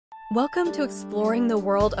Welcome to exploring the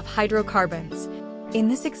world of hydrocarbons. In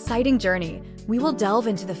this exciting journey, we will delve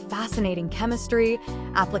into the fascinating chemistry,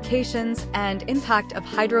 applications, and impact of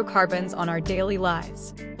hydrocarbons on our daily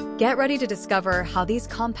lives. Get ready to discover how these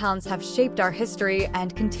compounds have shaped our history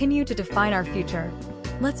and continue to define our future.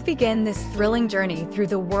 Let's begin this thrilling journey through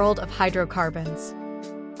the world of hydrocarbons.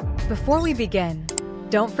 Before we begin,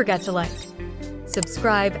 don't forget to like,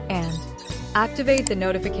 subscribe, and activate the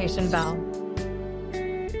notification bell.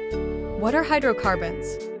 What are hydrocarbons?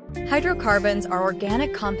 Hydrocarbons are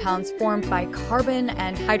organic compounds formed by carbon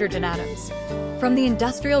and hydrogen atoms. From the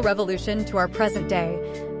Industrial Revolution to our present day,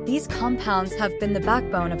 these compounds have been the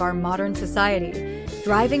backbone of our modern society,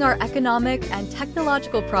 driving our economic and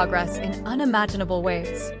technological progress in unimaginable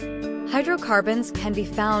ways. Hydrocarbons can be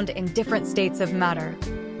found in different states of matter.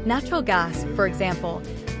 Natural gas, for example,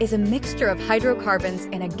 is a mixture of hydrocarbons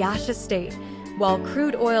in a gaseous state, while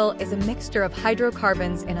crude oil is a mixture of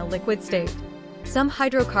hydrocarbons in a liquid state. Some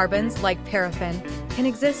hydrocarbons, like paraffin, can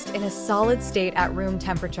exist in a solid state at room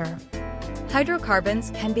temperature. Hydrocarbons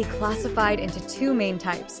can be classified into two main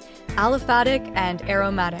types, aliphatic and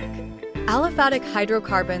aromatic. Aliphatic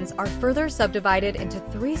hydrocarbons are further subdivided into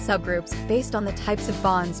three subgroups based on the types of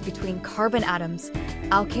bonds between carbon atoms: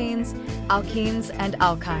 alkanes, alkenes, and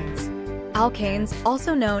alkynes. Alkanes,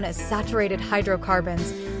 also known as saturated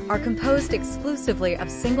hydrocarbons, are composed exclusively of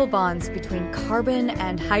single bonds between carbon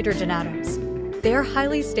and hydrogen atoms. They are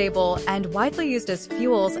highly stable and widely used as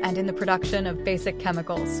fuels and in the production of basic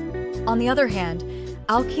chemicals. On the other hand,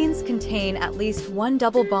 alkenes contain at least one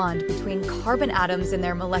double bond between carbon atoms in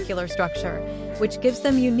their molecular structure, which gives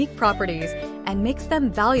them unique properties and makes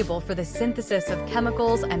them valuable for the synthesis of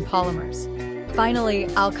chemicals and polymers. Finally,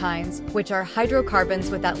 alkynes, which are hydrocarbons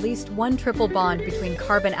with at least one triple bond between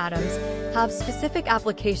carbon atoms, have specific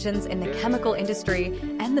applications in the chemical industry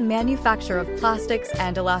and the manufacture of plastics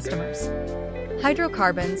and elastomers.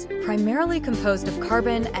 Hydrocarbons, primarily composed of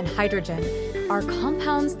carbon and hydrogen, are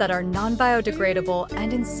compounds that are non-biodegradable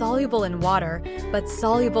and insoluble in water, but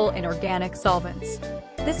soluble in organic solvents.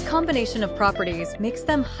 This combination of properties makes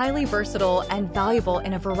them highly versatile and valuable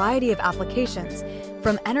in a variety of applications,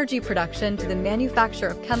 from energy production to the manufacture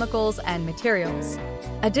of chemicals and materials.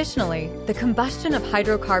 Additionally, the combustion of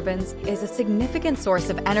hydrocarbons is a significant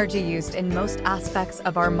source of energy used in most aspects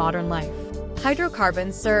of our modern life.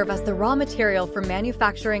 Hydrocarbons serve as the raw material for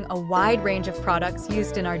manufacturing a wide range of products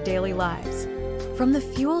used in our daily lives. From the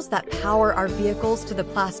fuels that power our vehicles to the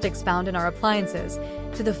plastics found in our appliances,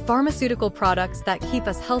 to the pharmaceutical products that keep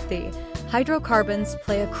us healthy, hydrocarbons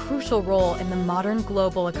play a crucial role in the modern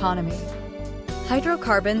global economy.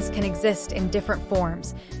 Hydrocarbons can exist in different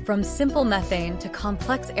forms, from simple methane to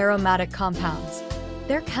complex aromatic compounds.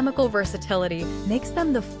 Their chemical versatility makes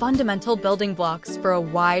them the fundamental building blocks for a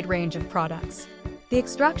wide range of products. The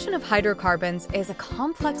extraction of hydrocarbons is a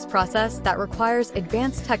complex process that requires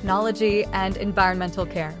advanced technology and environmental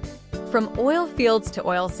care. From oil fields to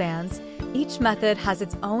oil sands, each method has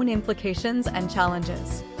its own implications and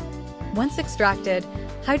challenges. Once extracted,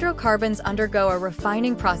 hydrocarbons undergo a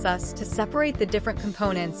refining process to separate the different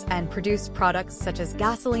components and produce products such as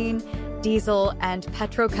gasoline, diesel, and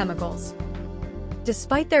petrochemicals.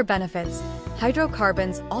 Despite their benefits,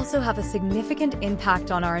 hydrocarbons also have a significant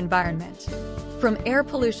impact on our environment. From air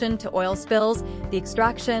pollution to oil spills, the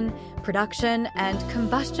extraction, production, and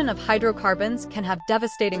combustion of hydrocarbons can have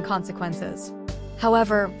devastating consequences.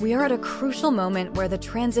 However, we are at a crucial moment where the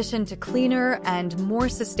transition to cleaner and more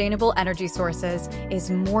sustainable energy sources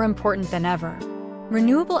is more important than ever.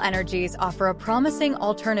 Renewable energies offer a promising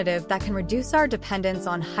alternative that can reduce our dependence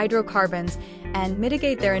on hydrocarbons and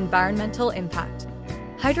mitigate their environmental impact.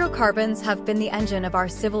 Hydrocarbons have been the engine of our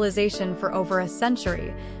civilization for over a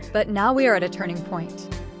century, but now we are at a turning point.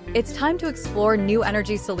 It's time to explore new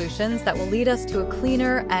energy solutions that will lead us to a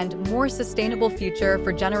cleaner and more sustainable future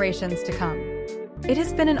for generations to come. It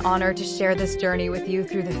has been an honor to share this journey with you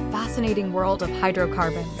through the fascinating world of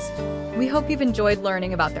hydrocarbons. We hope you've enjoyed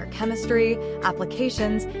learning about their chemistry,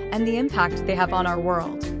 applications, and the impact they have on our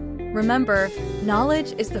world. Remember,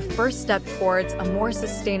 knowledge is the first step towards a more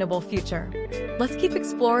sustainable future. Let's keep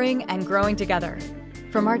exploring and growing together.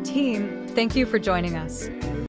 From our team, thank you for joining us.